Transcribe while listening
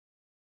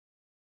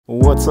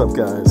What's up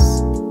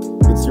guys,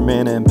 it's your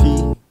man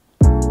MP,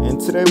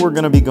 and today we're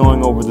going to be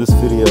going over this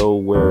video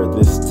where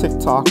this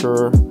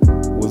TikToker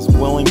was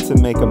willing to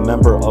make a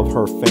member of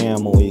her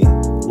family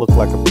look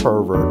like a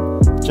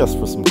pervert just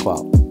for some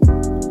clout.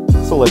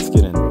 So let's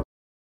get into it.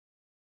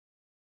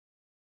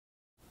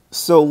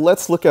 So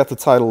let's look at the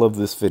title of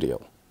this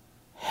video.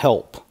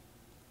 Help.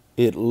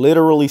 It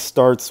literally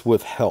starts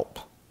with help.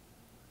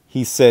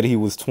 He said he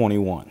was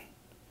 21.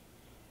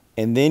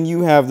 And then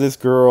you have this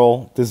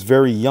girl, this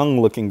very young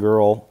looking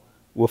girl,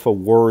 with a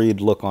worried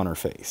look on her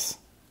face.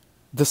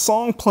 The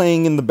song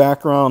playing in the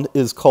background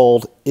is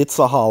called It's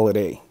a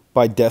Holiday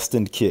by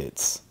Destined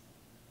Kids.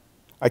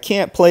 I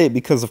can't play it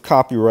because of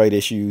copyright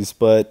issues,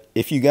 but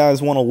if you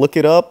guys want to look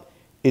it up,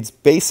 it's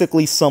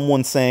basically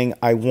someone saying,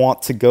 I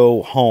want to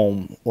go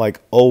home,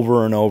 like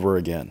over and over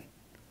again.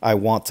 I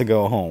want to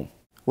go home.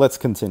 Let's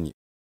continue.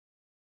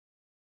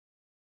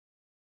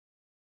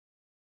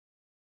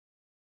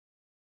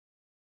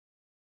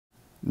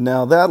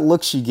 Now that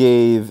look she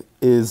gave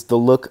is the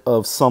look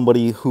of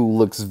somebody who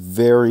looks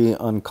very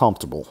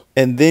uncomfortable.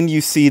 And then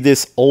you see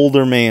this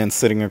older man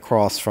sitting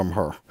across from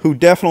her, who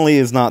definitely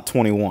is not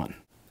 21.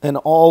 And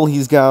all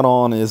he's got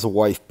on is a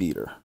wife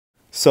beater.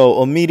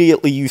 So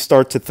immediately you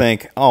start to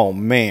think, oh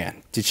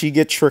man, did she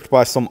get tricked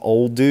by some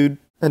old dude?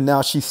 And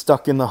now she's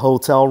stuck in the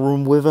hotel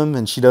room with him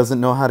and she doesn't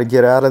know how to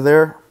get out of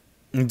there?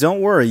 And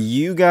don't worry,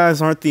 you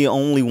guys aren't the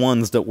only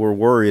ones that were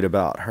worried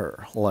about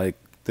her. Like,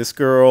 this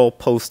girl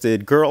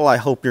posted, "Girl, I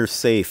hope you're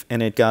safe,"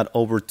 and it got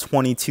over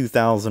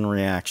 22,000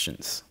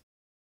 reactions.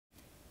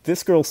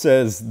 This girl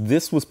says,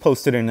 "This was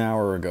posted an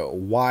hour ago.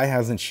 Why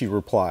hasn't she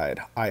replied?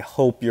 I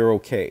hope you're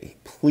okay.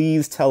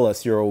 Please tell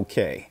us you're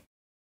okay."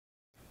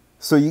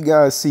 So you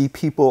guys see,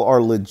 people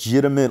are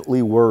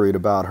legitimately worried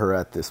about her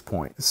at this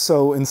point.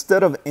 So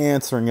instead of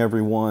answering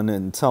everyone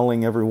and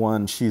telling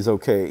everyone she's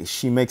okay,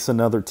 she makes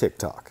another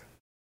TikTok.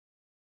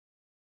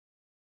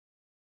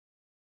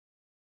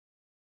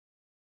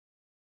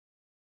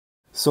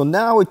 So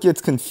now it gets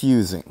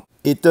confusing.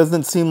 It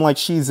doesn't seem like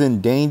she's in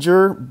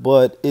danger,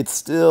 but it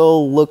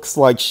still looks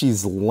like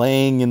she's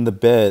laying in the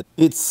bed.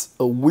 It's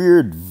a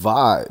weird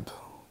vibe,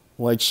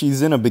 like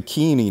she's in a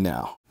bikini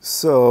now.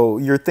 So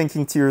you're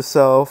thinking to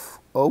yourself,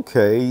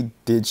 okay,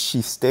 did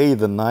she stay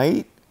the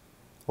night?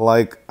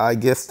 Like, I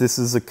guess this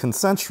is a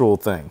consensual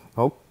thing.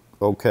 Oh,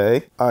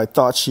 okay. I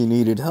thought she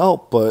needed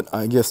help, but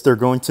I guess they're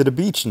going to the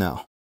beach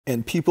now.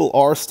 And people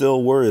are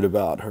still worried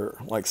about her.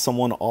 Like,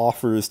 someone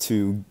offers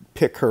to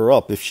pick her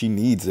up if she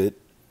needs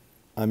it.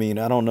 I mean,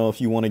 I don't know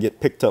if you want to get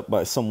picked up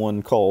by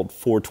someone called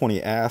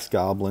 420 Ass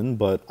Goblin,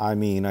 but I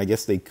mean, I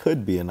guess they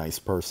could be a nice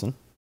person.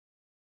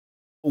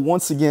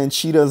 Once again,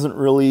 she doesn't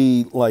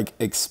really, like,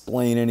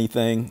 explain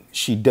anything.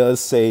 She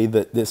does say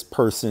that this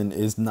person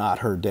is not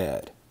her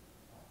dad.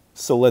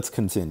 So let's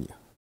continue.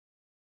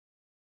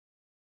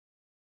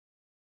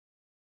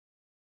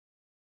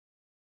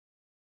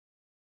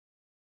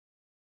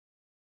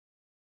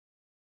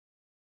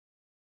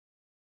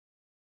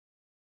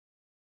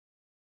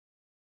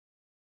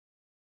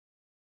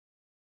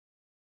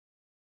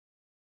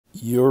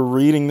 You're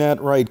reading that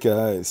right,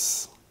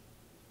 guys.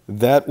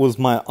 That was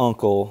my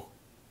uncle.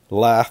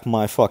 Laughed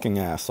my fucking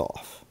ass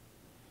off.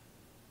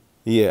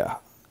 Yeah,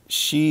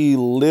 she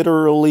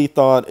literally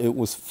thought it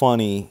was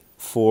funny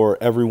for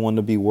everyone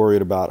to be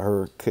worried about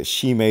her because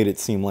she made it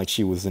seem like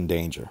she was in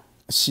danger.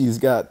 She's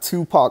got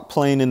Tupac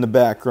playing in the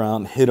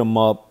background, Hit 'Em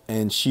Up,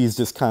 and she's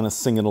just kind of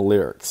singing the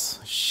lyrics.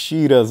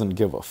 She doesn't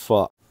give a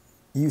fuck.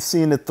 You've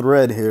seen the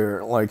thread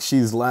here, like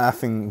she's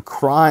laughing,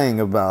 crying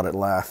about it,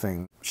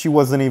 laughing. She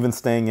wasn't even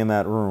staying in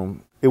that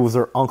room. It was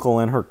her uncle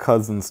and her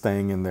cousin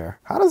staying in there.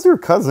 How does your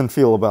cousin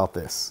feel about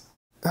this?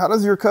 How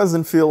does your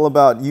cousin feel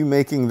about you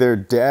making their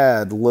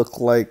dad look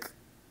like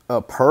a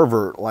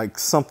pervert, like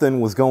something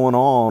was going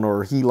on,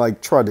 or he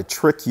like tried to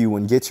trick you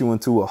and get you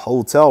into a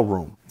hotel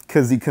room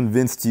because he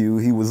convinced you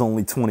he was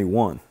only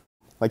 21?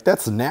 Like,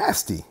 that's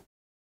nasty.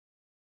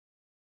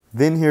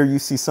 Then here you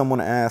see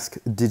someone ask,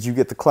 did you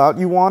get the clout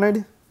you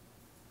wanted?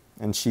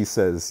 And she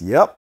says,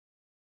 yep.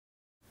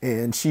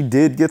 And she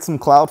did get some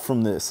clout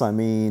from this. I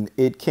mean,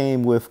 it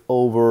came with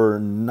over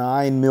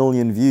 9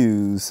 million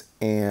views,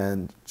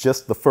 and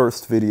just the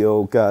first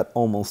video got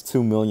almost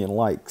 2 million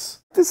likes.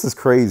 This is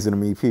crazy to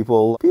me,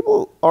 people.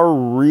 People are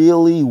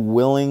really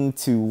willing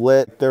to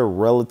let their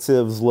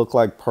relatives look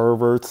like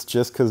perverts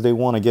just because they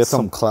want to get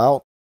some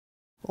clout.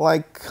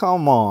 Like,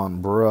 come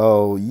on,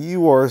 bro.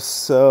 You are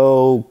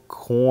so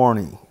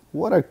corny.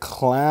 What a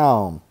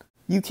clown.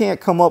 You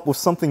can't come up with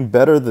something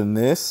better than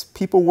this?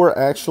 People were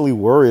actually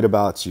worried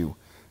about you.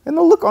 And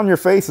the look on your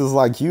face is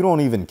like you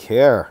don't even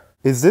care.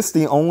 Is this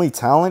the only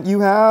talent you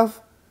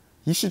have?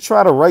 You should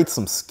try to write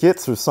some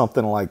skits or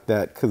something like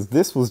that, because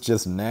this was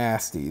just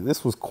nasty.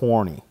 This was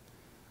corny.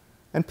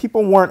 And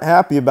people weren't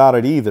happy about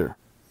it either.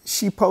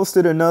 She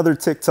posted another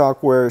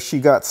TikTok where she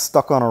got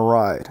stuck on a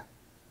ride.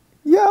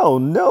 Yo,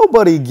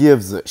 nobody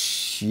gives a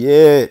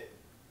shit.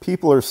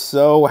 People are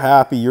so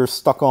happy you're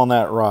stuck on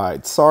that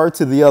ride. Sorry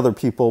to the other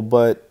people,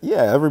 but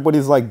yeah,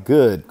 everybody's like,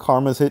 good.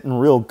 Karma's hitting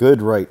real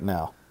good right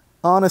now.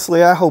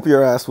 Honestly, I hope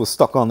your ass was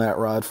stuck on that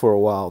ride for a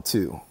while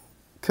too.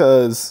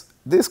 Cause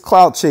this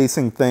clout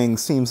chasing thing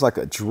seems like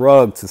a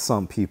drug to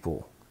some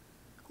people.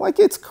 Like,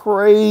 it's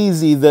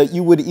crazy that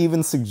you would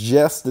even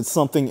suggest that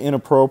something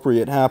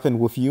inappropriate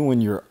happened with you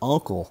and your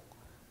uncle.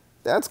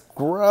 That's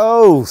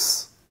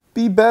gross.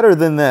 Be better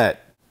than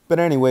that. But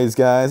anyways,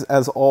 guys,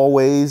 as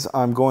always,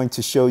 I'm going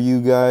to show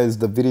you guys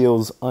the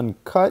videos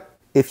uncut.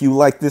 If you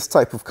like this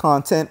type of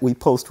content, we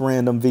post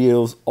random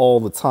videos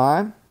all the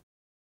time.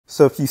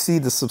 So if you see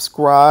the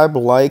subscribe,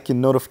 like, and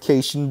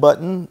notification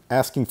button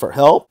asking for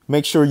help,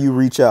 make sure you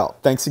reach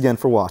out. Thanks again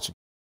for watching.